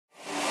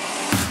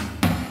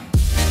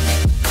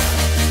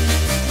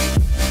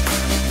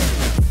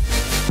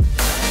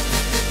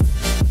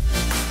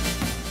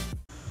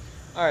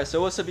Alright, so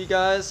what's up you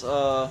guys?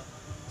 So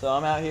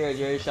I'm out here at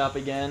Jerry's shop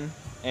again,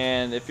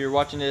 and if you're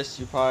watching this,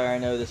 you probably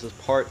already know this is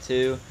part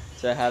 2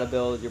 to how to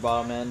build your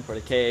bottom end for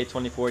the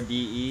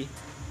KA24DE,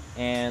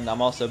 and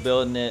I'm also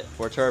building it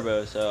for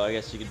turbo, so I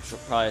guess you could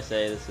probably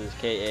say this is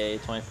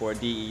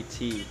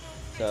KA24DET.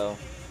 So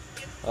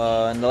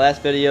in the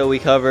last video we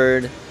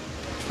covered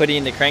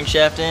putting the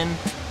crankshaft in,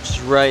 which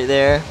is right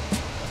there,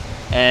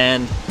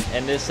 and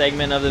in this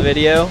segment of the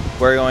video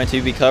we're going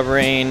to be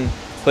covering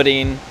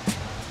putting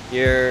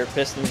your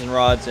pistons and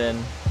rods in.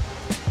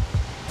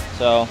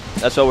 So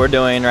that's what we're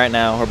doing right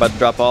now. We're about to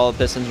drop all the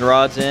pistons and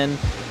rods in.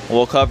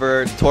 We'll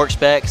cover the torque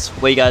specs,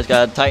 what you guys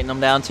got to tighten them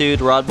down to,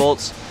 the rod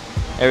bolts,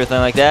 everything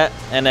like that,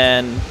 and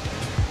then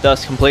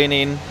thus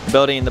completing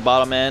building the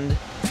bottom end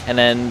and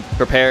then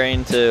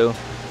preparing to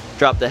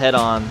drop the head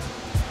on.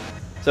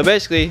 So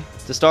basically,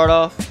 to start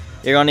off,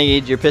 you're going to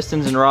need your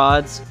pistons and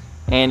rods,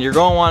 and you're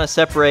going to want to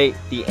separate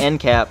the end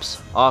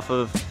caps off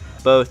of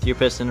both your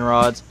piston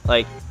rods.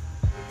 Like,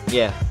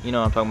 yeah, you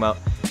know what I'm talking about.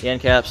 The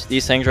end caps,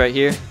 these things right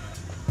here.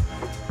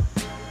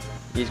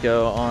 These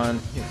go on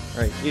here,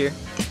 right here.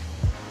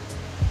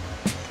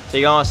 So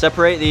you're going to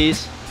separate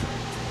these.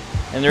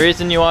 And the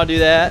reason you want to do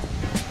that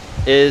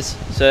is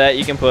so that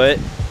you can put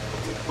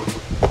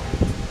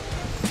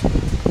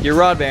your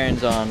rod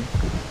bearings on.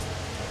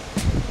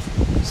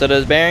 So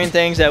those bearing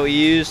things that we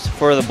used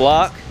for the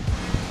block,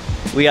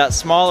 we got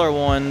smaller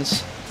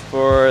ones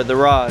for the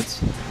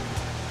rods.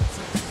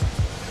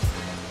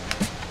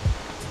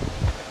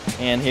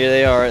 And here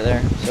they are right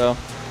there, so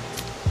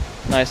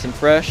nice and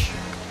fresh.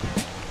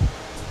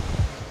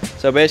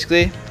 So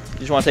basically, you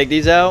just want to take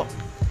these out,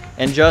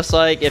 and just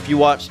like if you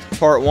watched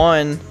part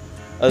 1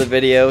 of the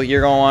video,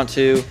 you're going to want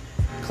to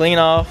clean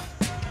off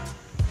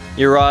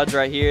your rods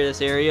right here,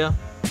 this area,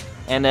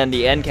 and then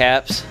the end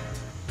caps,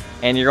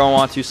 and you're going to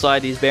want to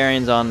slide these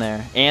bearings on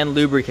there and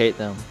lubricate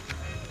them.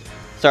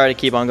 Sorry to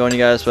keep on going, you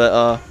guys,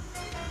 but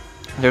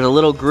there's a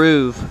little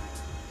groove.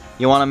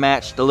 You want to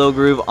match the little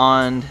groove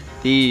on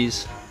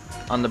these,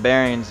 on the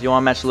bearings. You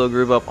want to match the little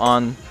groove up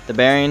on the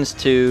bearings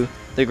to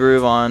the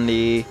groove on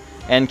the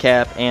end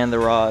cap and the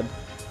rod.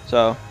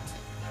 So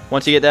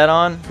once you get that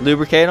on,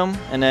 lubricate them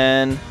and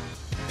then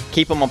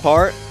keep them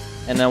apart,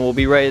 and then we'll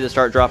be ready to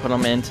start dropping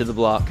them into the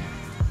block.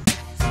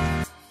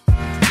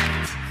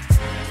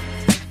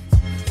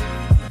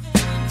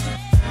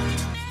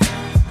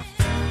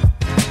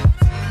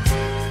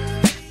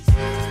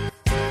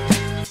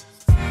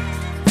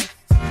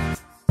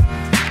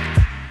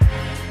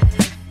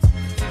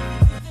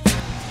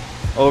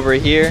 Over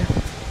here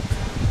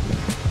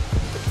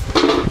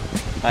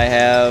I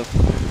have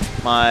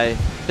my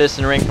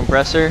piston ring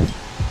compressor.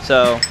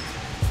 So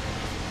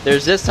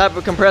there's this type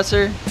of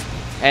compressor,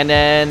 and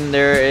then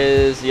there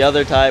is the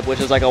other type, which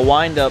is like a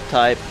wind-up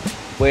type,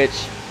 which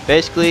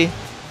basically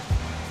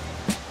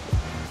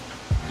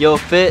you'll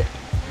fit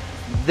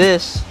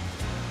this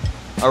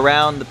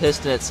around the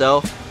piston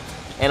itself,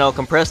 and it'll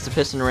compress the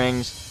piston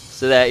rings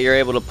so that you're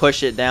able to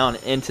push it down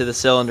into the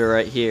cylinder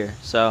right here.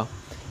 So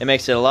it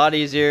makes it a lot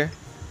easier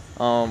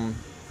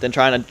than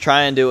trying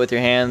to do it with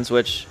your hands,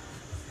 which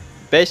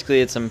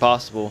basically it's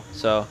impossible.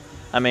 So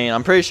I mean,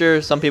 I'm pretty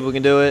sure some people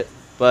can do it,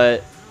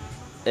 but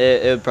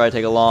it would probably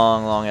take a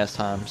long ass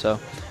time. So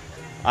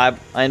I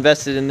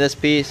invested in this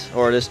piece,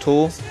 or this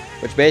tool,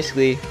 which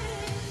basically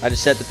I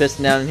just set the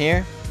piston down in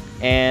here,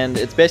 and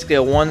it's basically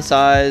a one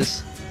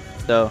size,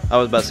 so I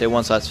was about to say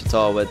one size fits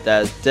all, but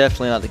that is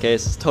definitely not the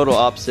case. It's total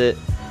opposite.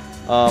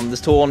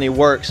 This tool only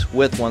works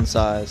with one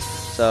size.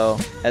 So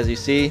as you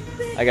see,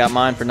 I got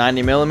mine for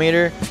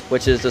 90mm,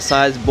 which is the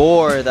size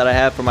bore that I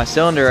have for my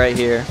cylinder right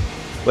here,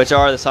 which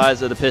are the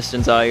size of the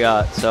pistons I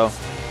got. So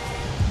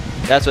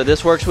that's what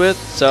this works with.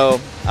 So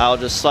I'll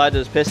just slide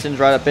those pistons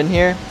right up in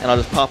here, and I'll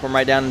just pop them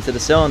right down into the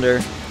cylinder,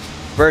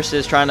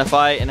 versus trying to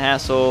fight and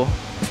hassle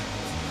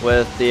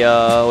with the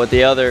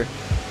other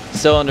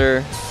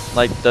cylinder,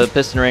 like the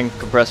piston ring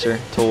compressor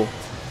tool.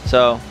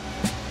 So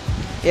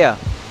yeah,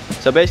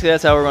 so basically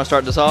that's how we're going to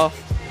start this off.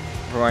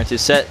 We're going to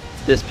set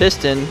this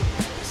piston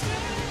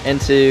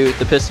into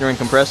the piston ring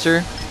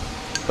compressor,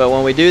 but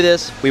when we do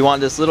this, we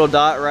want this little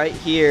dot right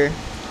here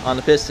on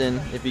the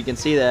piston. If you can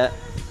see that,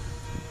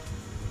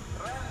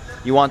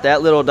 you want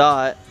that little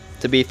dot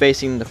to be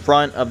facing the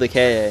front of the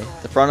KA,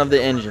 the front of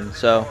the engine.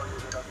 So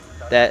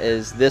that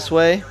is this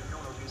way,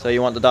 so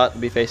you want the dot to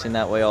be facing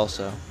that way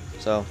also.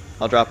 So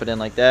I'll drop it in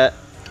like that.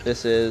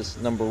 This is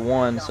number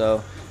 1,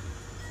 so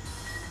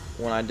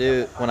when I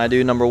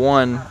do number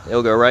 1,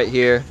 it'll go right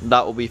here. The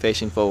dot will be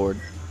facing forward.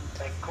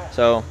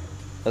 So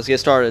let's get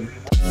started.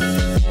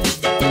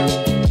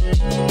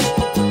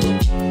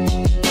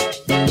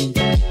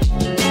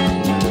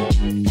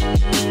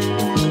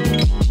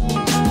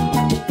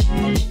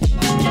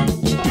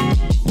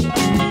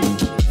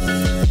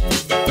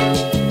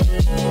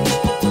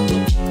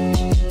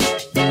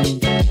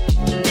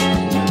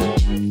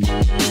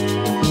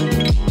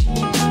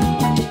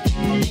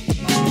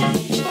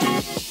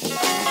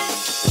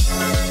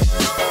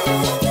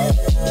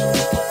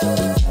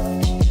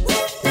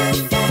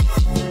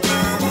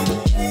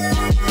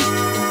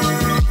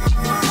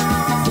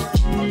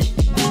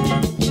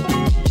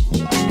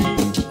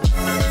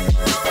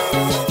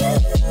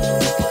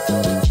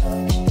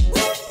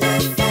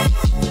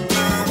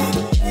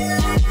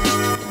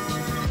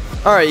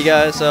 Alright you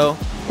guys, so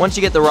once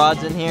you get the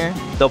rods in here,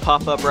 they'll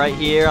pop up right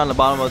here on the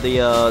bottom of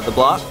the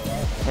block.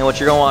 And what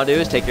you're going to want to do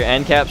is take your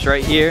end caps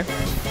right here,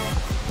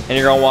 and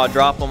you're going to want to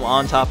drop them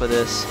on top of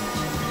this.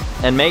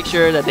 And make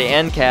sure that the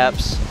end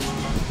caps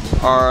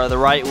are the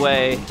right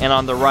way and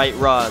on the right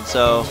rod.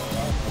 So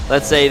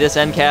let's say this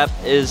end cap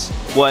is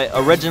what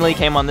originally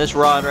came on this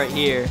rod right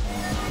here.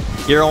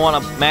 You're going to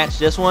want to match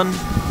this one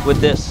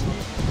with this.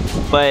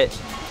 But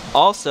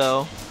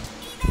also,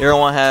 you're going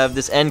to want to have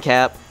this end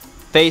cap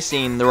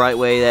facing the right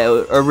way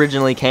that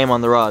originally came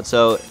on the rod.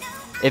 So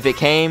if it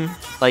came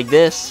like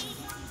this,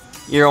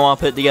 you're going to want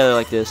to put it together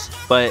like this.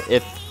 But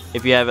if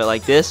you have it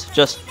like this,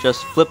 just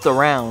flipped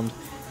around,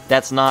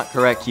 that's not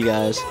correct, you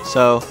guys.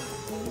 So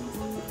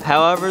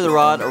however the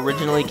rod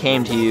originally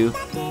came to you,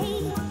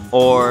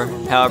 or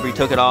however you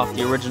took it off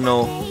the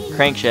original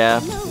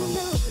crankshaft,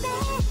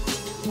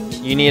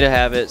 you need to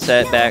have it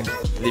set back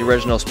to the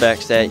original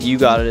specs that you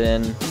got it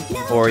in,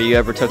 or you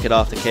ever took it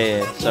off the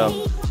KA.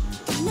 So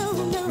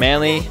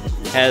Manly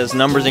has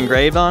numbers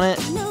engraved on it,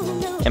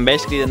 and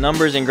basically the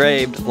numbers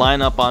engraved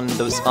line up on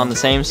the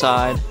same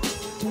side,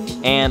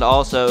 and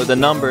also the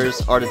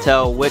numbers are to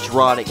tell which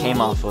rod it came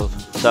off of,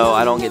 so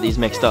I don't get these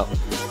mixed up.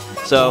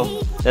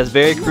 So that's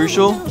very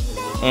crucial,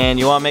 and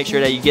you want to make sure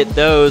that you get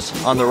those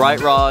on the right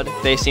rod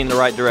facing the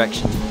right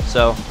direction.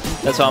 So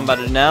that's what I'm about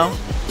to do now.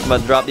 I'm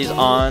about to drop these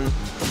on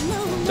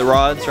the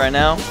rods right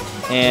now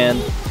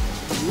and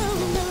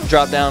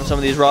drop down some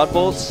of these rod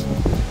bolts,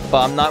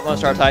 but I'm not going to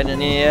start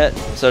tightening it yet,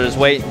 so just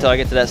wait until I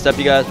get to that step,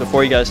 you guys,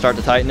 before you guys start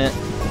to tighten it.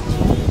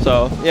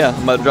 So yeah,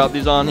 I'm about to drop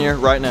these on here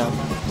right now.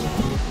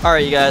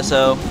 Alright you guys,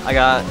 so I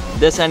got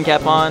this end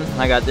cap on,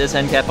 I got this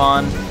end cap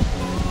on,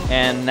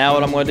 and now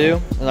what I'm going to do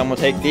is I'm going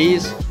to take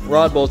these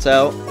rod bolts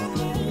out,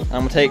 and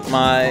I'm going to take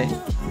my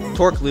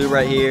torque lube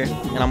right here, and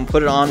I'm going to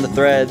put it on the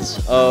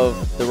threads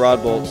of the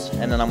rod bolts,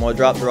 and then I'm going to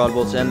drop the rod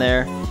bolts in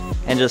there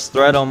and just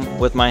thread them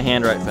with my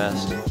hand right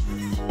fast.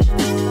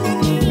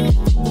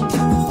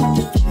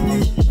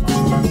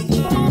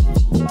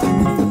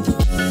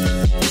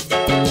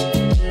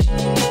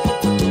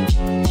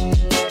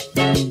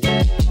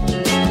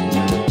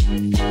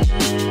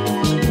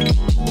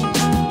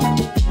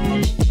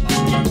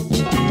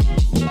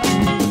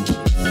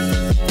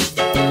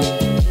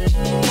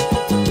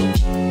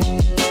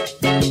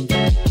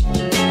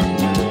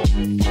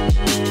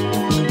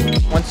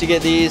 Once you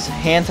get these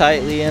hand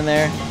tightly in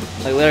there,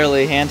 like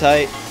literally hand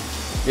tight,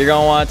 you're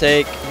going to want to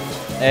take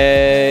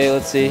a,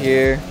 let's see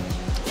here,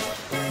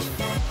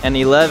 an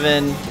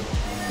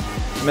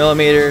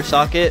 11mm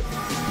socket,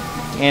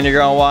 and you're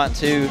going to want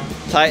to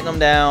tighten them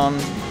down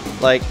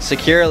like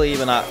securely,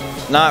 but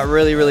not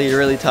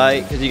really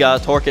tight, because you got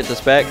to torque it to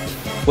spec,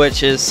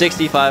 which is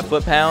 65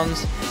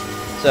 foot-pounds.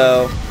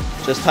 So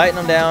just tighten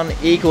them down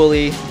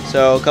equally,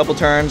 so a couple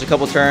turns,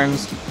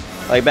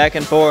 like back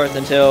and forth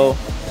until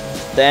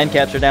the end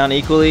caps are down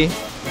equally,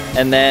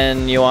 and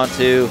then you want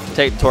to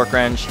take the torque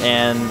wrench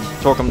and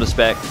torque them to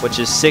spec, which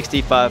is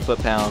 65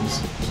 foot-pounds.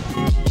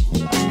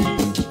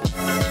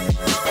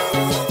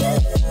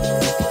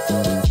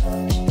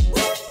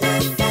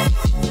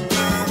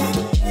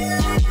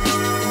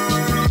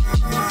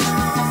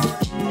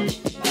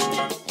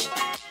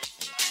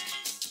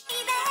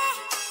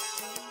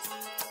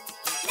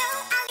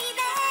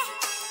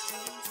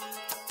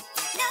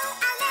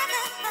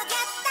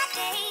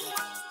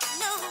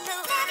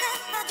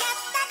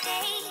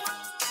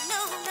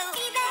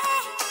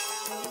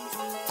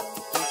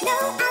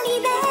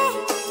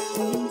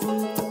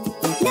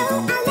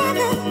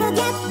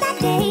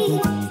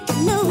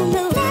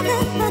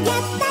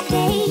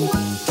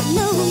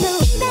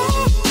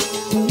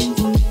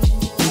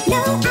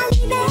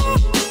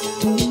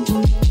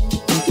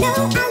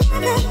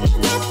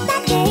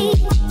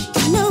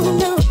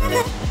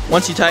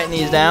 Once you tighten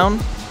these down,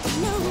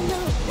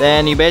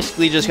 then you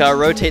basically just gotta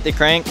rotate the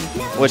crank,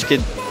 which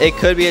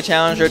could be a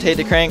challenge to rotate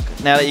the crank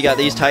now that you got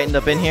these tightened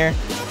up in here.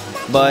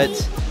 But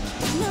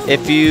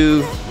if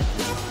you,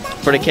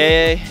 for the KA,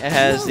 it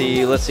has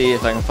the, let's see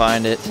if I can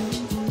find it.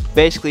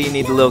 Basically you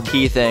need the little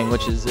key thing,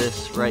 which is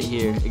this right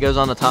here. It goes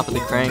on the top of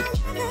the crank.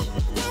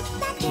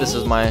 This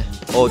is my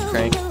old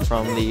crank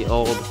from the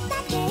old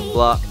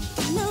block.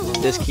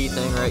 This key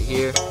thing right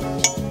here.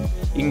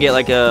 You can get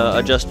like a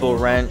adjustable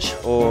wrench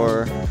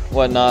or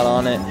whatnot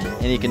on it,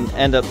 and you can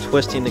end up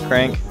twisting the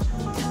crank.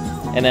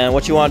 And then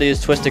what you want to do is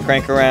twist the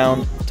crank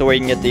around to where you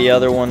can get the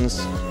other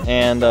ones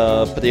and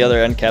put the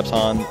other end caps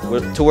on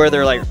to where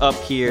they're like up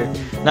here,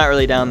 not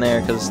really down there,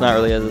 because it's not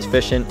really as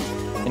efficient.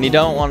 And you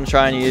don't want to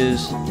try and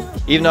use,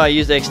 even though I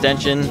use the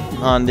extension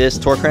on this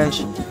torque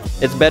wrench,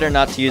 it's better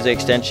not to use the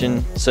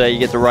extension so that you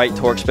get the right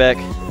torque spec.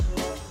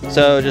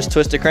 So just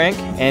twist the crank,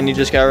 and you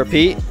just gotta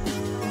repeat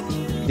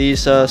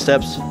these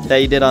steps that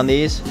you did on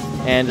these,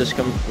 and just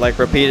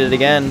repeat it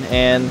again,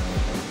 and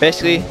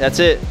basically that's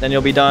it. Then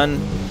you'll be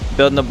done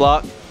building the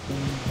block,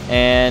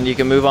 and you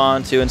can move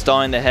on to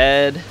installing the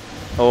head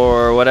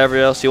or whatever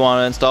else you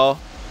want to install.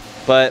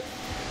 But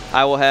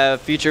I will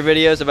have future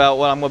videos about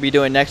what I'm going to be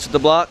doing next with the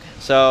block,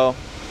 so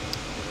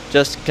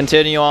just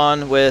continue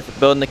on with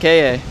building the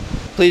KA.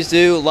 please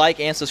do like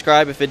and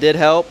subscribe if it did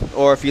help,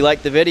 or if you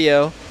liked the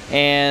video.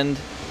 And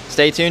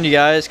stay tuned, you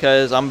guys,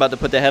 because I'm about to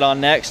put the head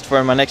on next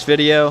for my next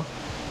video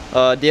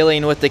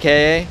dealing with the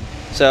KA.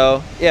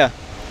 So yeah.